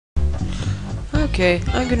Okay,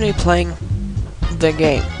 I'm gonna be playing the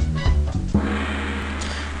game.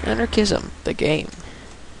 Anarchism, the game.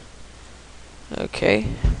 Okay,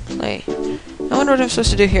 play. I wonder what I'm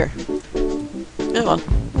supposed to do here. Oh well.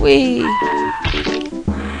 Whee!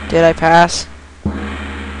 Did I pass?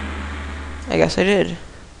 I guess I did.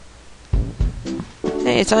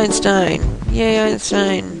 Hey, it's Einstein! Yay,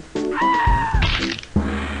 Einstein!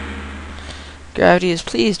 Gravity is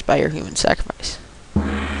pleased by your human sacrifice.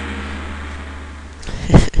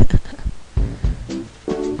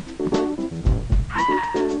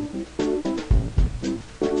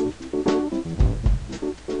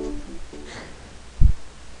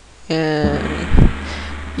 And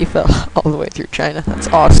you fell all the way through China. That's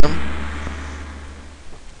awesome.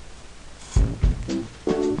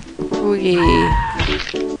 Whee!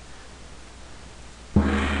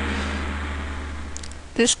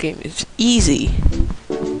 This game is easy.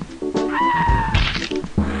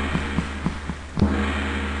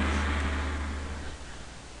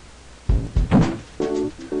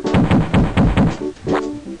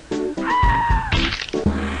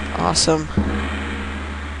 Awesome.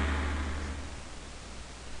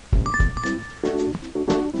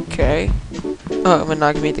 Okay. Oh,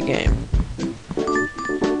 monogamy the game.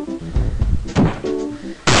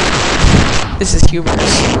 This is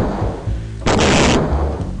humorous.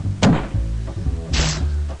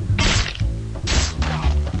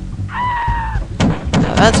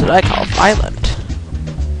 Now that's what I call violent.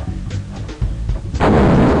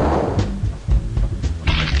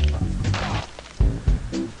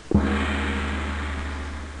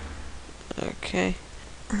 Okay.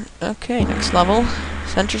 Okay, next level.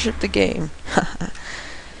 Censorship the game.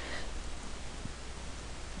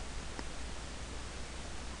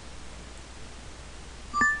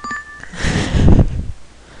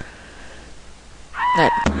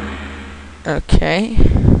 Okay.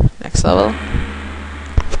 Next level.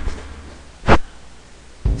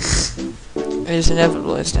 It is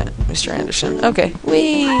inevitable, Mr. Anderson. Okay.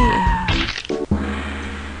 Whee!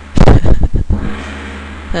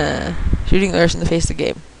 Shooting Lars in the face of the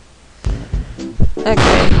game.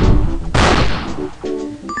 Okay.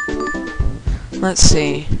 Let's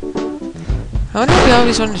see. I wonder if we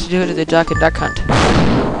always wanted to do it at the Duck and Duck Hunt.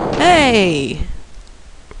 Hey!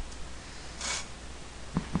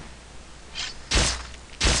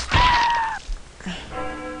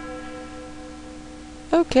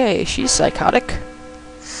 Okay, she's psychotic.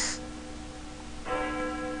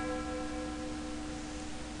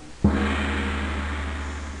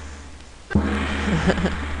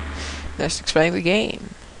 Let's explain the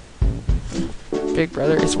game. Big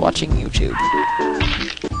Brother is watching YouTube.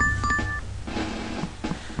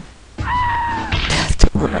 Death to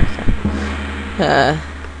America.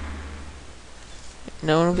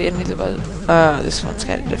 No one will be anything about it. This one's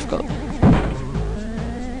kind of difficult.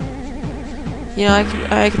 You know,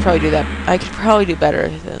 I could probably do that. I could probably do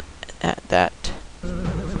better at that.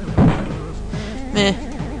 Meh.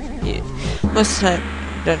 Most of the time,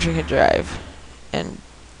 don't drink and drive. And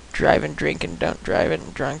drive and drink and don't drive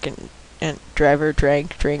and drunk and driver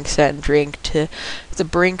drank, drinks and drink to the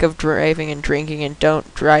brink of driving and drinking and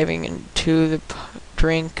don't driving and to the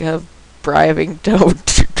drink of driving, don't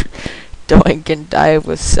doink and dive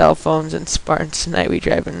with cell phones and Spartans. Tonight we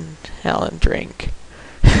drive in hell and drink.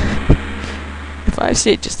 5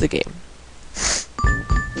 stages the game.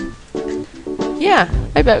 Yeah,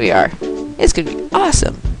 I bet we are. It's gonna be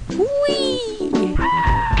awesome. Whee!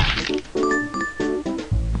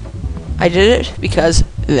 I did it because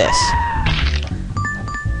this.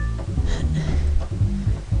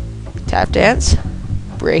 Tap dance,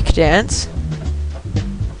 break dance.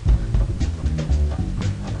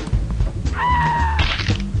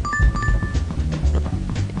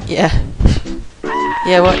 Yeah.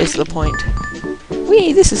 Yeah, what is the point?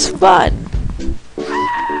 Wee, this is fun!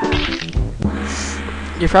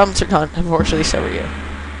 Your problems are gone, unfortunately so are you.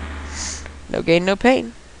 No gain, no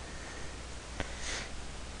pain.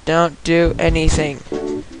 Don't do anything.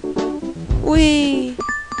 Wee!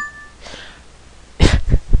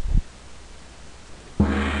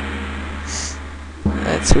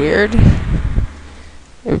 That's weird.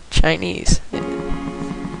 They're Chinese.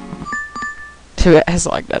 Tibet has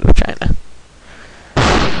logged out of China.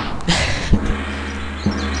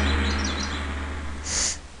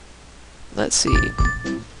 Let's see.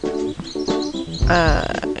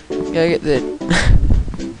 Gotta get the...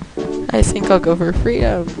 I think I'll go for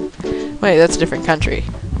freedom. Wait, that's a different country.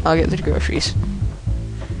 I'll get the groceries.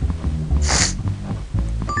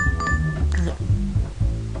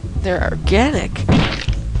 They're organic.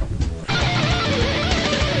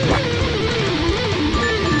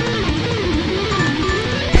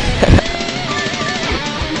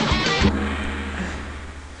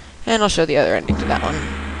 And I'll show the other ending to that one.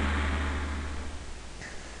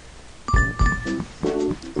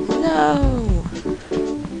 No!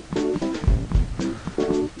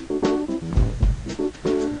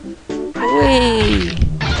 Whee!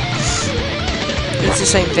 It's the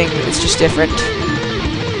same thing, but it's just different.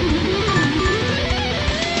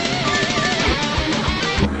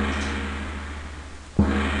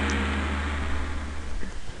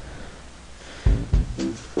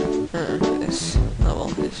 This level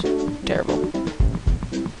is terrible.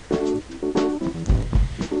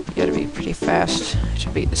 You gotta be pretty fast to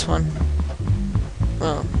beat this one.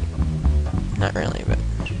 Well, not really, but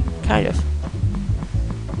kind of.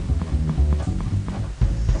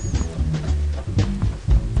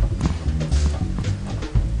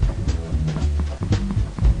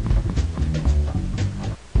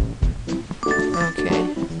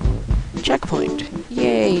 Okay. Checkpoint.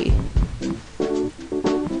 Yay!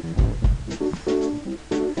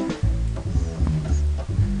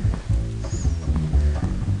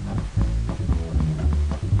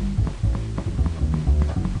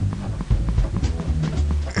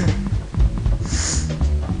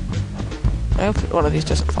 I hope one of these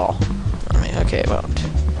doesn't fall. I mean, okay, it won't.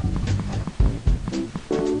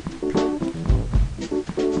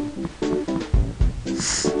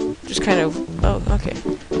 Just kind of... Oh, okay.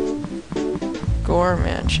 Gore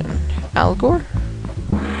Mansion. Al Gore?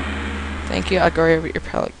 Thank you, Al Gore, over your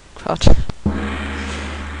pallet pouch.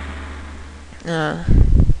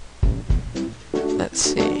 Let's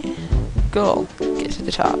see. Goal. Get to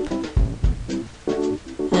the top.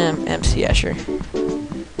 MC Escher.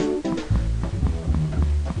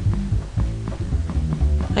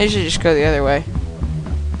 I usually just go the other way.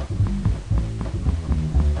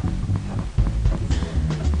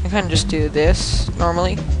 I kind of just do this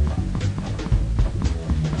normally.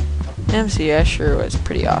 MC Escher was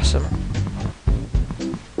pretty awesome.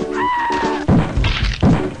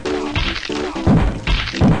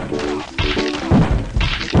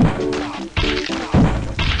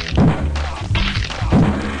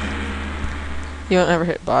 You won't ever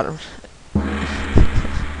hit bottom.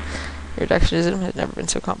 Reductionism has never been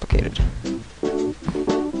so complicated.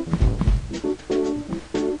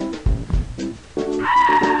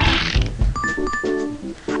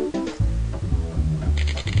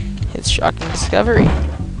 It's shocking discovery.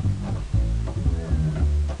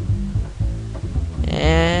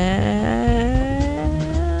 And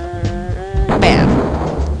bam.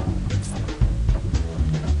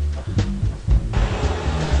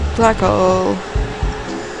 Black hole.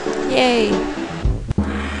 Yay.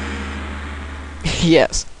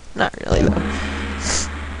 Yes. Not really, though.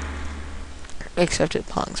 Except it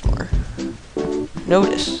pongs more.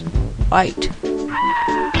 Notice. White.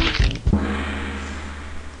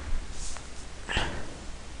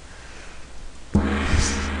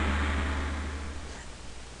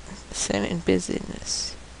 Sin in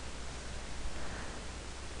business.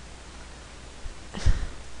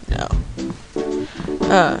 No.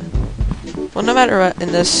 Well, no matter what,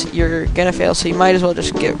 in this, you're gonna fail, so you might as well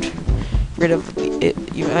just get rid of it.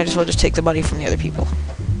 You might as well just take the money from the other people.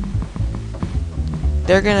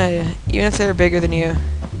 They're gonna, even if they're bigger than you,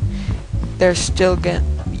 they're still getting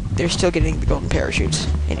the golden parachutes,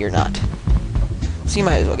 and you're not. So you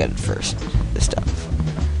might as well get it first, this stuff.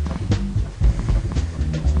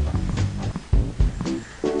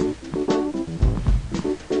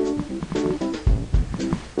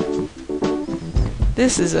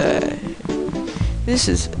 This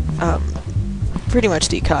is pretty much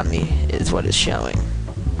the economy is what it's showing.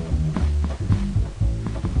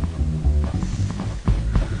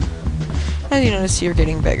 As you notice, you're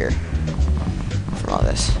getting bigger from all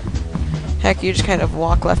this. Heck, you just kind of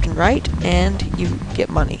walk left and right, and you get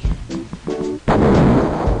money.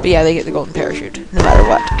 But yeah, they get the golden parachute, no matter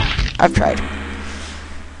what. I've tried.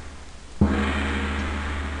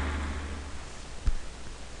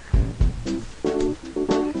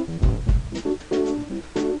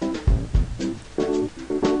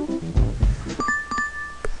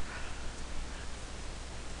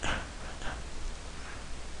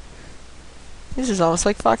 This is almost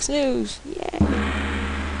like Fox News. Yay!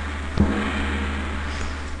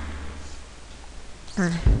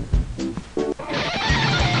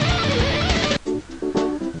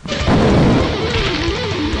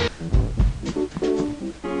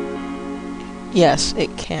 Yes,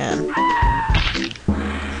 it can.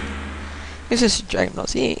 This is Dragon Ball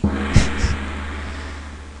Z.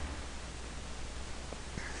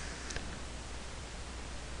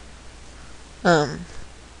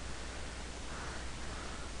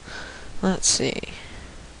 Let's see.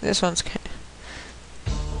 This one's kind of...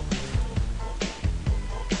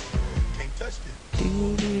 Can't touch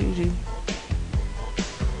it.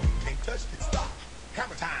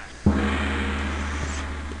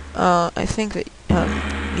 I think that,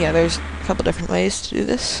 yeah, there's a couple different ways to do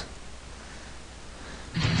this.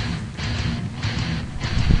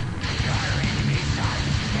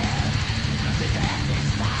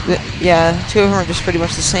 Yeah, two of them are just pretty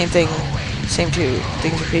much the same thing, same two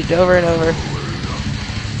things repeated over and over.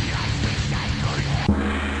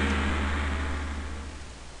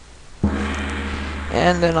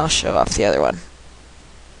 And then I'll show off the other one.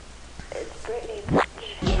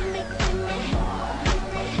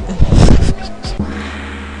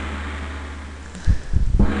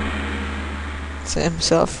 It's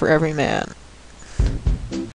himself for every man.